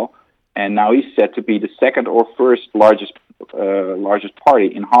well. And now he's set to be the second or first largest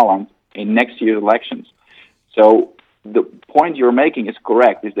party in Holland in next year's elections. So the point you're making is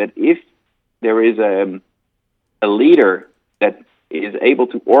correct, is that if there is a leader that is able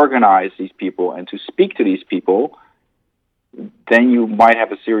to organize these people and to speak to these people, then you might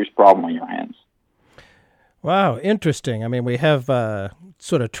have a serious problem on your hands. Wow, interesting. I mean, we have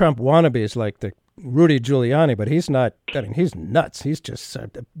sort of Trump wannabes like the Rudy Giuliani, but he's not. I mean, he's nuts. He's just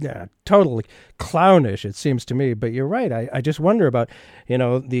totally clownish, it seems to me. But you're right. I just wonder about,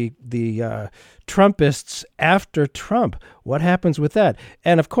 the Trumpists after Trump. What happens with that?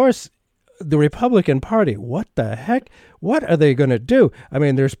 And of course, the Republican Party, what the heck? What are they going to do? I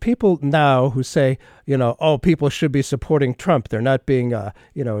mean, there's people now who say, people should be supporting Trump. They're not being,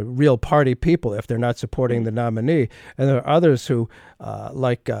 real party people if they're not supporting the nominee. And there are others who,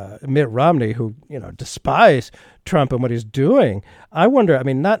 like Mitt Romney, who, despise Trump and what he's doing. I wonder, I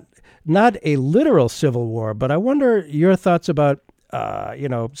mean, not a literal civil war, but I wonder your thoughts about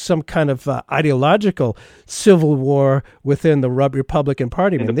some kind of ideological civil war within the Republican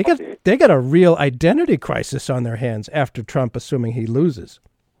Party. I mean, they got a real identity crisis on their hands after Trump, assuming he loses.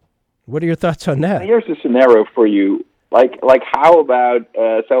 What are your thoughts on that? Here's a scenario for you. Like how about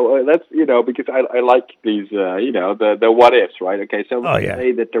let's because I like these the what ifs, right? Okay, so let's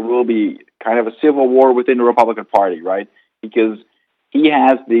say that there will be kind of a civil war within the Republican Party, right? Because he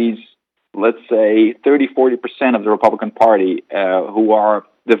has these, let's say, 30-40% of the Republican Party who are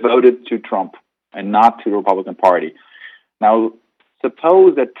devoted to Trump and not to the Republican Party. Now,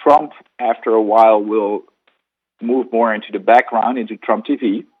 suppose that Trump, after a while, will move more into the background, into Trump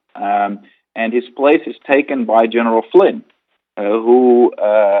TV, and his place is taken by General Flynn, who,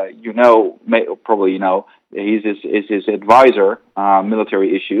 he's his advisor on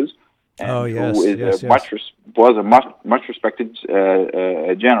military issues. Who is was a much respected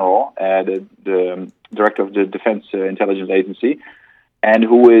general, the director of the Defense Intelligence Agency, and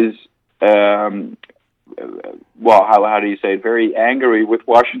who is how do you say it? Very angry with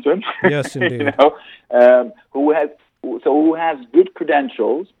Washington. Yes, indeed. Who has good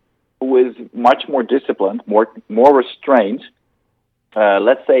credentials, who is much more disciplined, more restrained.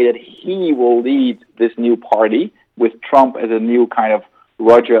 Let's say that he will lead this new party with Trump as a new kind of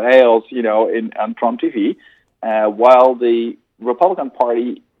Roger Ailes, on Trump TV, while the Republican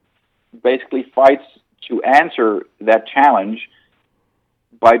Party basically fights to answer that challenge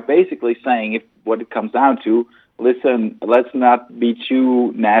by basically saying, if what it comes down to, listen, let's not be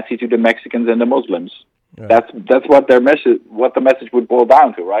too nasty to the Mexicans and the Muslims. Right. That's what the message would boil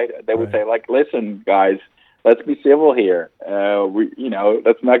down to, right? They would say, listen, guys, let's be civil here.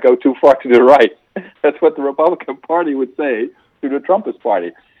 Let's not go too far to the right. That's what the Republican Party would say to the Trumpist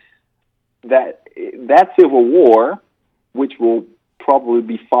Party. That civil war, which will probably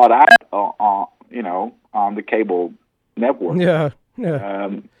be fought out on the cable network,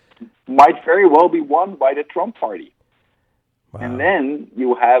 might very well be won by the Trump Party. Wow. And then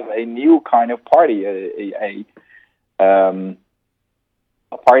you have a new kind of party, a party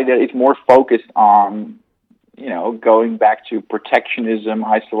that is more focused on, going back to protectionism,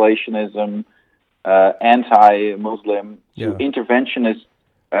 isolationism, anti-Muslim, to interventionist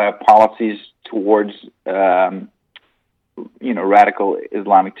policies towards, radical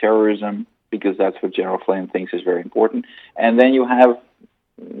Islamic terrorism, because that's what General Flynn thinks is very important. And then you have,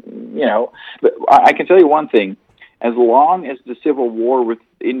 but I can tell you one thing. As long as the civil war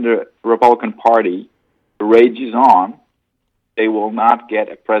within the Republican Party rages on, they will not get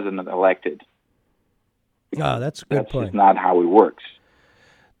a president elected. That's a good point. That's not how it works.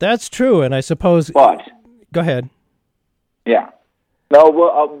 That's true, and I suppose... But... Go ahead. Yeah. No,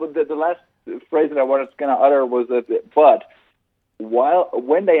 well, the last phrase that I was going to utter was that, but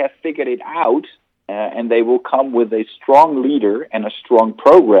when they have figured it out, and they will come with a strong leader and a strong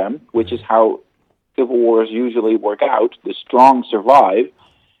program, which is how civil wars usually work out, the strong survive,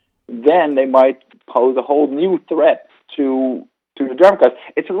 then they might pose a whole new threat to the Democrats.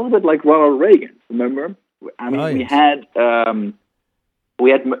 It's a little bit like Ronald Reagan, remember? I mean, we had in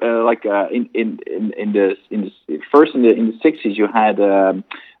the 60s you had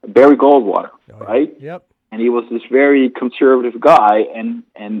Barry Goldwater, right? Yep. And he was this very conservative guy, and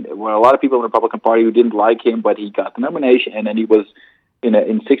a lot of people in the Republican Party who didn't like him, but he got the nomination, and then he was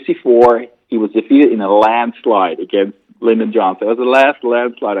in '64 he was defeated in a landslide against Lyndon Johnson. It was the last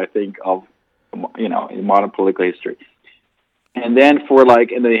landslide, I think, of in modern political history. And then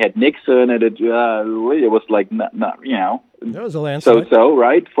and they had Nixon, and it was like not that was a landslide. So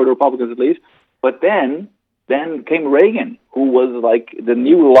right for the Republicans at least. But then came Reagan, who was like the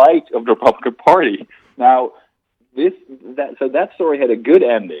new light of the Republican Party. Now that story had a good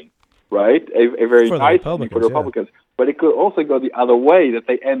ending, right? A very nice ending for the Republicans. Yeah. But it could also go the other way, that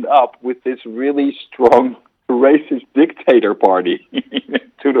they end up with this really strong racist dictator party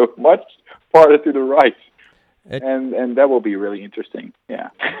to the much farther to the right. And that will be really interesting. Yeah.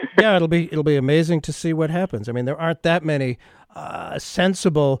 Yeah, it'll be amazing to see what happens. I mean, there aren't that many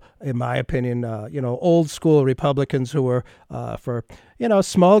sensible, in my opinion, old school Republicans who are for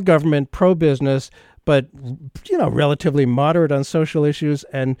small government, pro business, but relatively moderate on social issues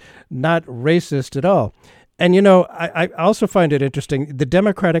and not racist at all. And I also find it interesting. The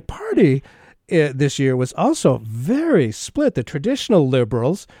Democratic Party this year was also very split. The traditional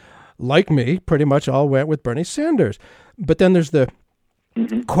liberals, like me, pretty much all went with Bernie Sanders. But then there's the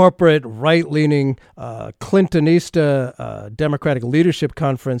corporate, right-leaning, Clintonista Democratic Leadership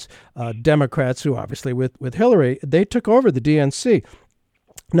Conference Democrats who, obviously, with Hillary, they took over the DNC.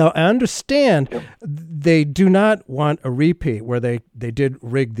 Now, I understand they do not want a repeat where they did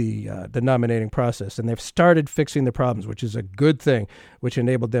rig the nominating process, and they've started fixing the problems, which is a good thing, which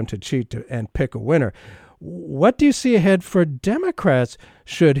enabled them to cheat and pick a winner. What do you see ahead for Democrats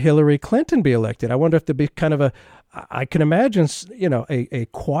should Hillary Clinton be elected? I wonder if there'd be kind of I can imagine, a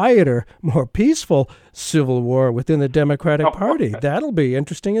quieter, more peaceful civil war within the Democratic Party. That'll be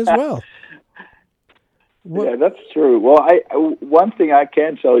interesting as well. Yeah, that's true. Well, one thing I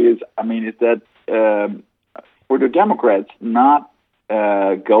can tell you is that for the Democrats, not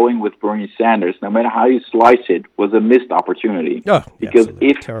going with Bernie Sanders, no matter how you slice it, was a missed opportunity. Oh, because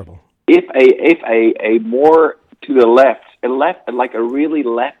terrible. If a more to the left, like a really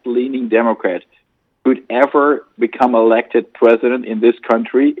left-leaning Democrat could ever become elected president in this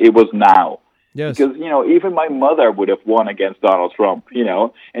country, it was now. Yes. Because, even my mother would have won against Donald Trump,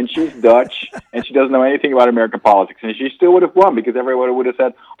 and she's Dutch, and she doesn't know anything about American politics, and she still would have won because everyone would have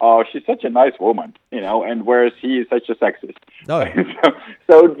said, oh, she's such a nice woman, and whereas he is such a sexist. Oh, yeah.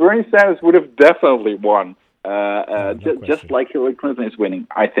 So Bernie Sanders would have definitely won, just like Hillary Clinton is winning,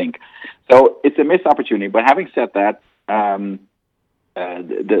 I think. So it's a missed opportunity. But having said that,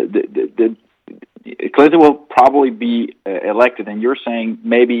 Clinton will probably be elected, and you're saying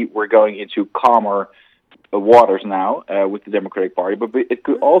maybe we're going into calmer waters now with the Democratic Party, but it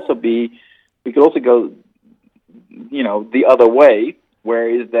could also be, we could also go, the other way, where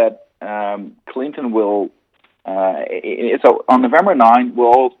is that Clinton will, so on November 9, we'll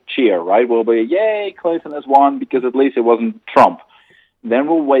all cheer, right? We'll be, yay, Clinton has won, because at least it wasn't Trump. Then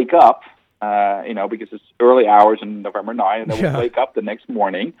we'll wake up, because it's early hours on November 9, and then we'll wake up the next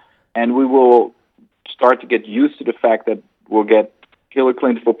morning, and we will start to get used to the fact that we'll get Hillary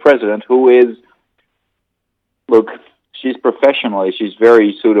Clinton for president, who is, she's she's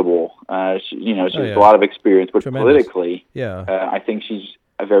very suitable. She has a lot of experience, but politically, I think she's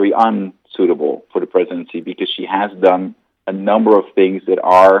very unsuitable for the presidency because she has done a number of things that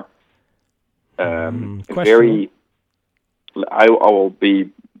are very, I will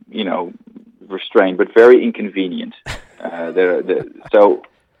be, restrained, but very inconvenient. So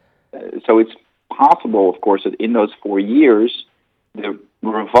it's possible, of course, that in those 4 years, the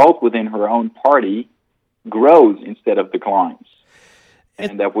revolt within her own party grows instead of declines,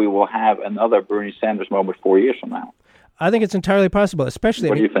 and that we will have another Bernie Sanders moment 4 years from now. I think it's entirely possible, especially...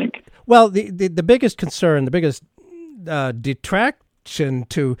 What do you think? Well, the biggest concern, the biggest detraction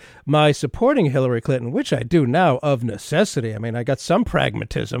to my supporting Hillary Clinton, which I do now of necessity, I got some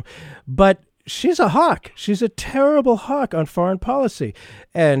pragmatism, but she's a hawk. She's a terrible hawk on foreign policy.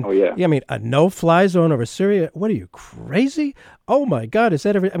 And, a no-fly zone over Syria. What are you, crazy? Oh, my God, is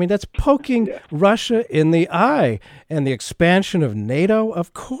that that's poking Russia in the eye. And the expansion of NATO,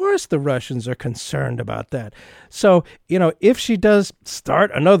 of course the Russians are concerned about that. So, if she does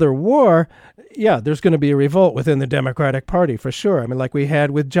start another war, there's going to be a revolt within the Democratic Party for sure. Like we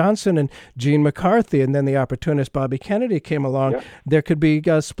had with Johnson and Gene McCarthy, and then the opportunist Bobby Kennedy came along. Yeah. There could be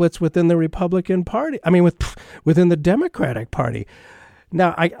splits within the Republican Party. Within the Democratic Party.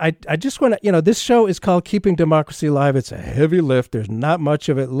 Now, I just want to, this show is called Keeping Democracy Alive. It's a heavy lift. There's not much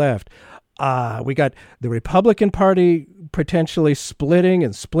of it left. We got the Republican Party potentially splitting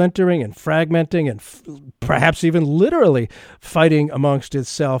and splintering and fragmenting and perhaps even literally fighting amongst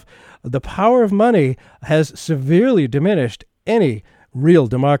itself. The power of money has severely diminished any real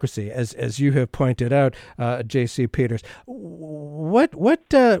democracy, as you have pointed out, J.C. Peters. What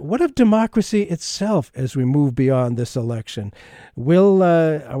of democracy itself as we move beyond this election?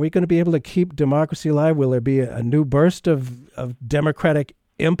 Are we going to be able to keep democracy alive? Will there be a new burst of democratic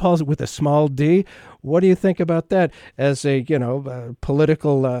impulse with a small d? What do you think about that as a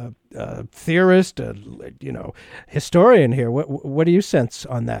political theorist, historian here? What do you sense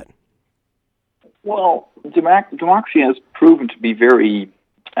on that? Well, democracy has proven to be very,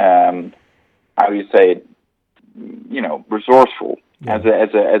 resourceful as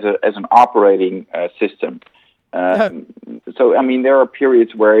an operating system. So I mean, there are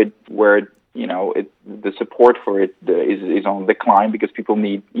periods where the support for it is on decline because people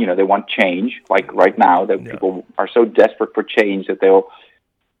need, they want change. Like right now, that people are so desperate for change that they'll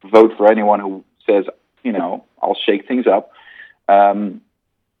vote for anyone who says, I'll shake things up.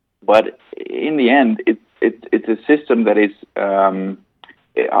 But in the end, it's a system that is,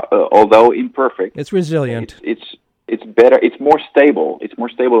 although imperfect, it's resilient. It's better. It's more stable. It's more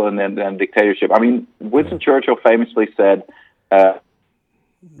stable than dictatorship. I mean, Winston Churchill famously said,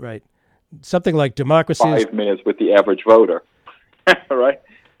 "Right, something like democracy 5 minutes with the average voter." Right?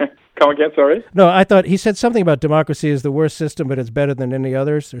 Come again? Sorry. No, I thought he said something about democracy is the worst system, but it's better than any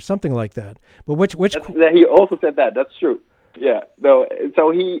others, or something like that. But which he also said that. That's true. Yeah. No.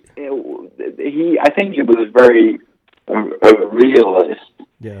 So he. I think he was very a realist.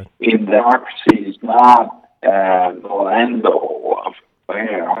 Yeah. In democracy is not the land of,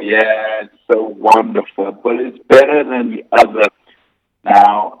 it's so wonderful, but it's better than the other.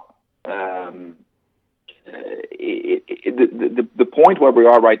 Now, the point where we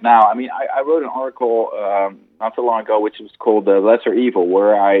are right now, I mean, I wrote an article not so long ago, which was called The Lesser Evil,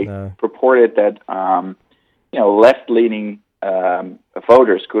 where I purported that, left-leaning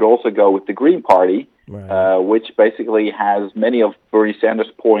voters could also go with the Green Party, right. Which basically has many of Bernie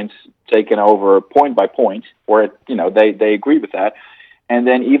Sanders' points taken over point by point, where they agree with that. And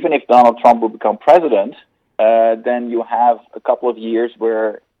then even if Donald Trump will become president, then you have a couple of years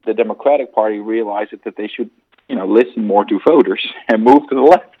where the Democratic Party realizes that they should, listen more to voters and move to the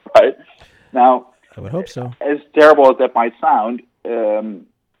left, right? Now, I would hope so. As terrible as that might sound,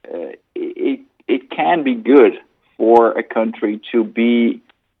 it can be good for a country to be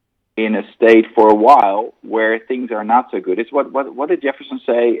in a state for a while where things are not so good. It's what did Jefferson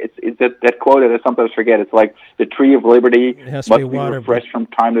say? It's that quote that I sometimes forget. It's like the tree of liberty must be refreshed from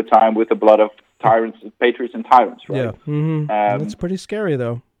time to time with the blood of tyrants, patriots, and tyrants. Right? Yeah, mm-hmm. That's pretty scary,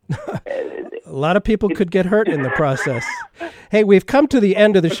 though. A lot of people could get hurt in the process. Hey, we've come to the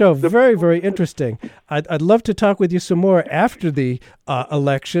end of the show. Very, very interesting. I'd love to talk with you some more after the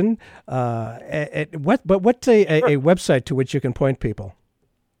election. What's a website to which you can point people?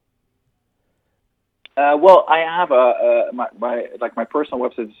 Well, I have my personal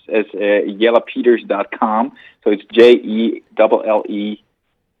website is yellapeters.com. So it's JELLE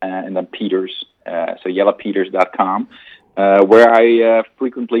and then Peters. So yellapeters.com. Where I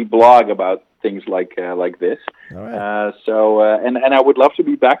frequently blog about things like this. All right. And I would love to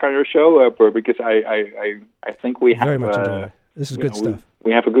be back on your show, because I think we have very much enjoyed it. This is good stuff.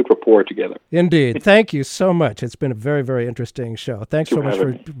 We have a good rapport together. Indeed. Thank you so much. It's been a very, very interesting show. Thanks so much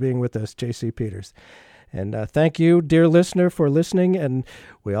for being with us, J.C. Peters. And thank you, dear listener, for listening. And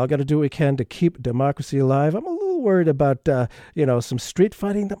we all got to do what we can to keep democracy alive. I'm a little worried about some street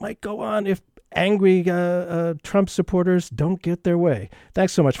fighting that might go on if angry Trump supporters don't get their way.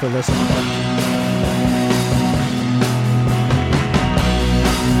 Thanks so much for listening.